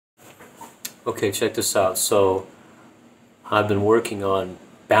Okay, check this out. So I've been working on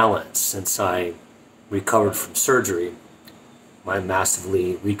balance since I recovered from surgery. My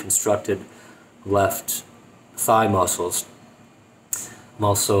massively reconstructed left thigh muscles.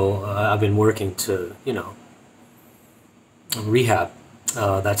 I've been working to, rehab.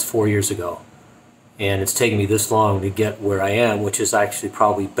 That's 4 years ago. And it's taken me this long to get where I am, which is actually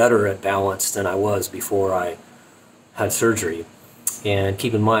probably better at balance than I was before I had surgery. And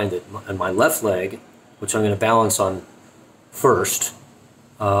keep in mind that on my left leg, which I'm going to balance on first,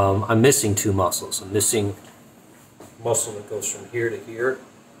 I'm missing two muscles. I'm missing muscle that goes from here to here,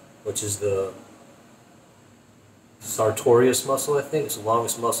 which is the sartorius muscle, I think. It's the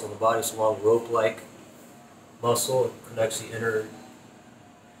longest muscle in the body. It's a long rope-like muscle. It connects the inner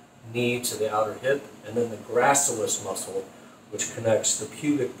knee to the outer hip, and then the gracilis muscle, which connects the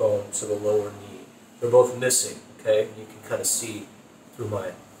pubic bone to the lower knee. They're both missing, okay? And you can kind of see through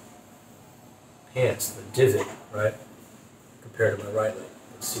my pants, the divot, right? Compared to my right leg.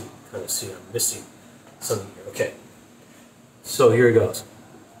 You can kind of see I'm missing something here. Okay. So here it goes.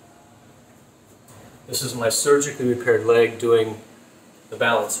 This is my surgically repaired leg doing the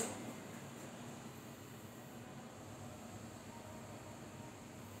balancing.